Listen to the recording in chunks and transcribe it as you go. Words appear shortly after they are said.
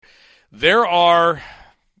There are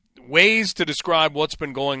ways to describe what's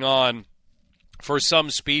been going on for some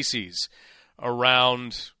species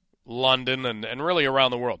around London and really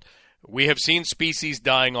around the world. We have seen species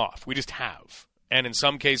dying off. We just have. And in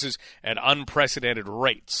some cases at unprecedented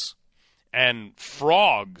rates. And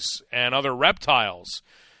frogs and other reptiles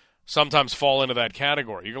sometimes fall into that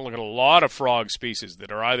category. You can look at a lot of frog species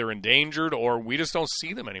that are either endangered or we just don't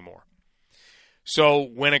see them anymore. So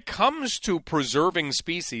when it comes to preserving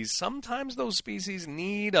species, sometimes those species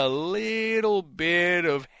need a little bit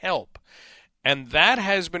of help. And that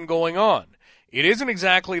has been going on. It isn't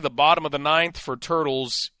exactly the bottom of the ninth for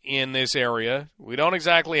turtles in this area. We don't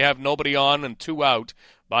exactly have nobody on and two out.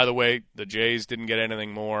 By the way, the Jays didn't get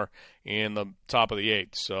anything more in the top of the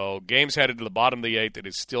eighth. So game's headed to the bottom of the eighth. It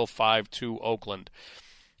is still 5-2 Oakland.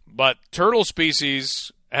 But turtle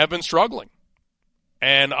species have been struggling.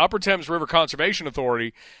 And Upper Thames River Conservation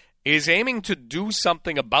Authority is aiming to do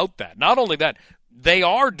something about that. Not only that, they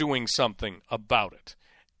are doing something about it.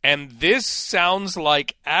 And this sounds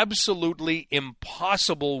like absolutely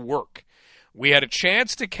impossible work. We had a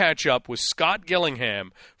chance to catch up with Scott Gillingwater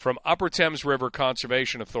from Upper Thames River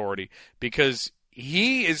Conservation Authority because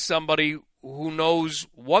he is somebody who knows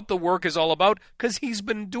what the work is all about because he's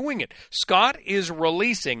been doing it. Scott is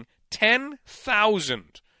releasing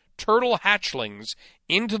 10,000 turtle hatchlings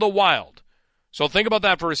into the wild. So think about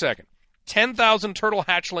that for a second. 10,000 turtle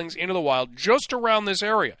hatchlings into the wild just around this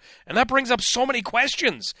area. And that brings up so many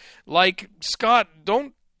questions. Like, Scott,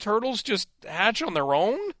 don't turtles just hatch on their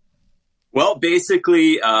own? Well,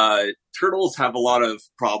 basically, turtles have a lot of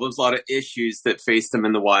problems, a lot of issues that face them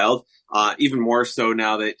in the wild, even more so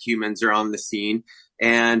now that humans are on the scene.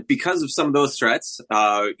 And because of some of those threats,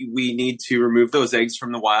 we need to remove those eggs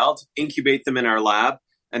from the wild, incubate them in our lab,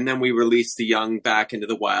 and then we release the young back into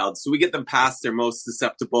the wild. So we get them past their most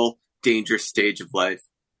susceptible, dangerous stage of life.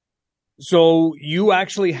 So you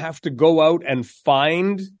actually have to go out and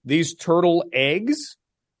find these turtle eggs?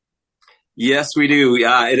 Yes, we do.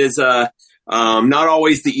 Yeah, it is not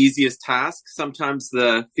always the easiest task. Sometimes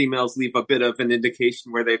the females leave a bit of an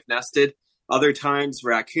indication where they've nested. Other times,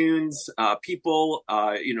 raccoons, people,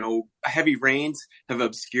 heavy rains have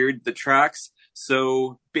obscured the tracks.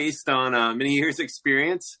 So based on many years'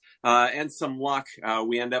 experience and some luck,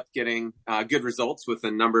 we end up getting good results with the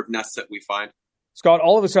number of nests that we find. Scott,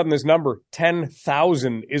 all of a sudden this number,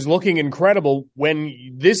 10,000, is looking incredible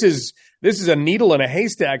when this is a needle in a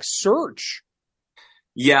haystack search.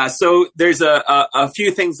 Yeah, so there's a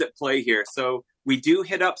few things at play here. So we do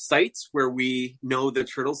hit up sites where we know the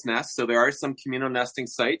turtles nest. So there are some communal nesting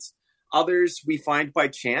sites. Others we find by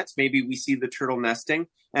chance. Maybe we see the turtle nesting.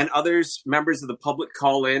 And others, members of the public,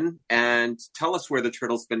 call in and tell us where the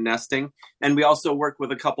turtle's been nesting. And we also work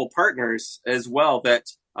with a couple partners as well that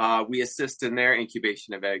we assist in their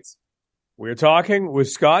incubation of eggs. We're talking with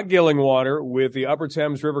Scott Gillingwater with the Upper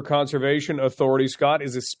Thames River Conservation Authority. Scott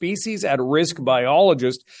is a species at risk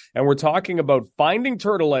biologist, and we're talking about finding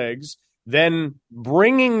turtle eggs, then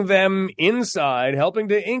bringing them inside, helping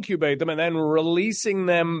to incubate them, and then releasing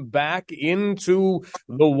them back into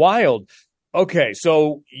the wild. Okay,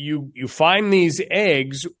 so you find these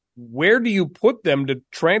eggs. Where do you put them to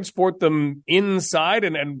transport them inside,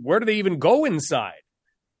 and where do they even go inside?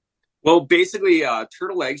 Well, basically,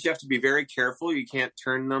 turtle eggs, you have to be very careful. You can't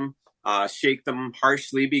turn them, shake them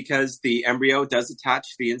harshly because the embryo does attach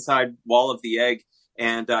to the inside wall of the egg,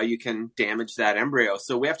 and you can damage that embryo.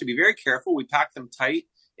 So we have to be very careful. We pack them tight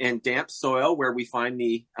in damp soil where we find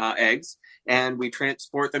the eggs, and we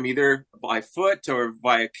transport them either by foot or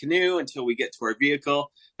via canoe until we get to our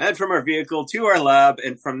vehicle, and from our vehicle to our lab.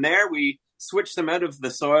 And from there, we switch them out of the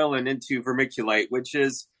soil and into vermiculite, which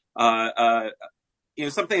is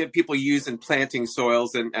something that people use in planting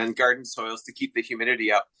soils and garden soils to keep the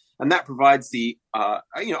humidity up. And that provides the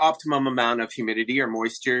optimum amount of humidity or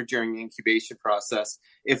moisture during the incubation process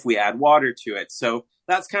if we add water to it. So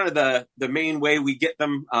that's kind of the main way we get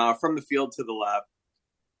them from the field to the lab.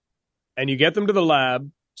 And you get them to the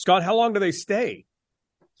lab. Scott, how long do they stay?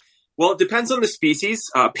 Well, it depends on the species.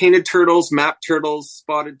 Painted turtles, map turtles,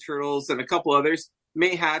 spotted turtles, and a couple others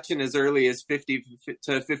may hatch in as early as 50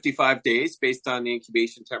 to 55 days based on the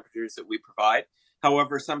incubation temperatures that we provide.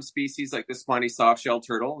 However, some species like the spiny softshell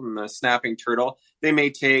turtle and the snapping turtle, they may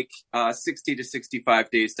take 60 to 65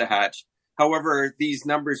 days to hatch. However, these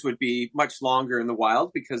numbers would be much longer in the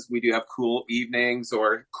wild because we do have cool evenings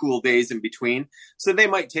or cool days in between. So they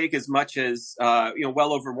might take as much as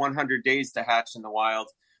well over 100 days to hatch in the wild,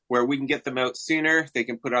 where we can get them out sooner. They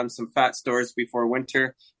can put on some fat stores before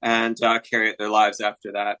winter and carry out their lives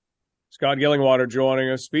after that. Scott Gillingwater joining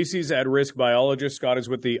us, species at risk biologist. Scott is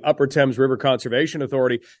with the Upper Thames River Conservation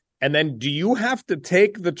Authority. And then do you have to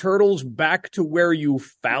take the turtles back to where you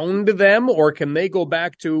found them, or can they go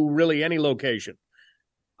back to really any location?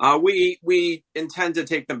 We intend to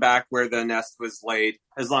take them back where the nest was laid,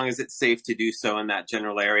 as long as it's safe to do so in that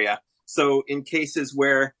general area. So in cases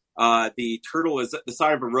where the turtle is at the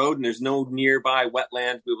side of a road and there's no nearby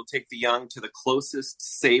wetland, we will take the young to the closest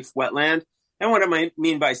safe wetland. And what I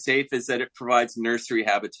mean by safe is that it provides nursery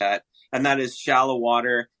habitat, and that is shallow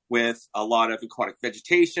water with a lot of aquatic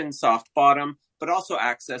vegetation, soft bottom, but also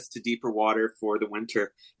access to deeper water for the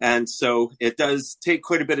winter. And so it does take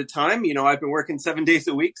quite a bit of time. I've been working 7 days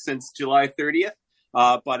a week since July 30th,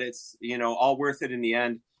 but it's, all worth it in the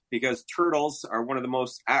end, because turtles are one of the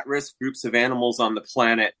most at-risk groups of animals on the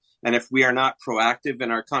planet. And if we are not proactive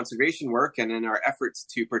in our conservation work and in our efforts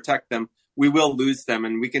to protect them, we will lose them.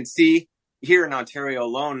 And we can see here in Ontario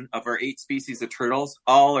alone, of our 8 species of turtles,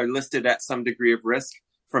 all are listed at some degree of risk,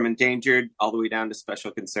 from endangered all the way down to special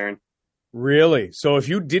concern. Really? So if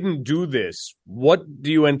you didn't do this, what do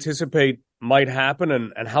you anticipate might happen,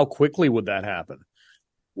 and how quickly would that happen?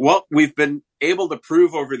 Well, we've been able to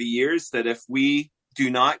prove over the years that if we do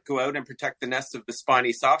not go out and protect the nest of the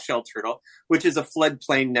spiny softshell turtle, which is a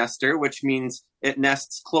floodplain nester, which means it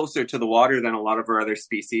nests closer to the water than a lot of our other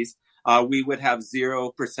species, we would have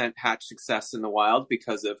 0% hatch success in the wild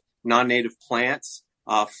because of non-native plants,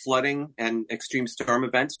 flooding, and extreme storm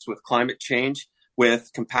events with climate change,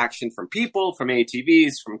 with compaction from people, from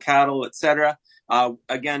ATVs, from cattle, etc.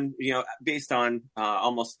 Again, based on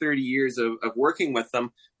almost 30 years of working with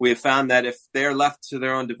them, we have found that if they're left to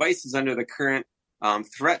their own devices under the current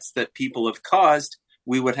threats that people have caused,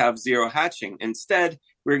 we would have 0 hatching. Instead,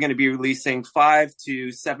 we're going to be releasing 5,000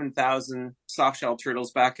 to 7,000 softshell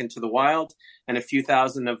turtles back into the wild, and a few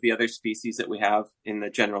thousand of the other species that we have in the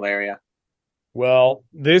general area. Well,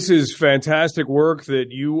 this is fantastic work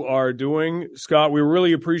that you are doing, Scott. We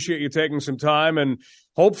really appreciate you taking some time, and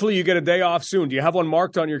hopefully you get a day off soon. Do you have one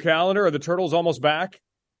marked on your calendar? Are the turtles almost back?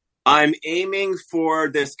 I'm aiming for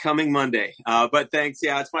this coming Monday, but thanks.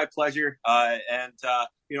 Yeah, it's my pleasure. And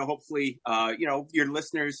hopefully, your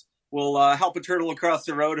listeners will help a turtle across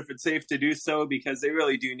the road if it's safe to do so, because they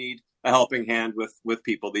really do need a helping hand with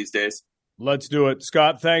people these days. Let's do it.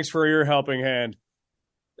 Scott, thanks for your helping hand.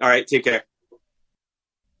 All right, take care.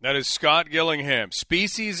 That is Scott Gillingham,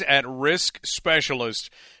 Species at Risk Specialist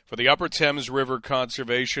for the Upper Thames River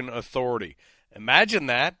Conservation Authority. Imagine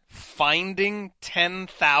that, finding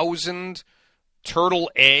 10,000 turtle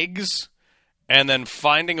eggs and then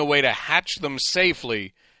finding a way to hatch them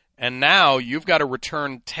safely, and now you've got to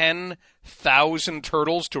return 10,000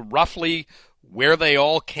 turtles to roughly where they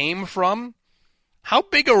all came from. How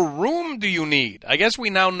big a room do you need? I guess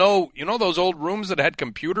we now know, those old rooms that had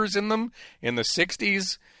computers in them in the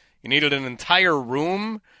 60s? You needed an entire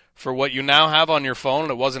room for what you now have on your phone,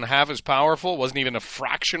 and it wasn't half as powerful. It wasn't even a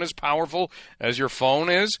fraction as powerful as your phone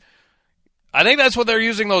is. I think that's what they're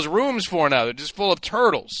using those rooms for now. They're just full of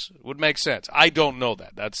turtles. It would make sense. I don't know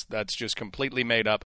that. That's just completely made up.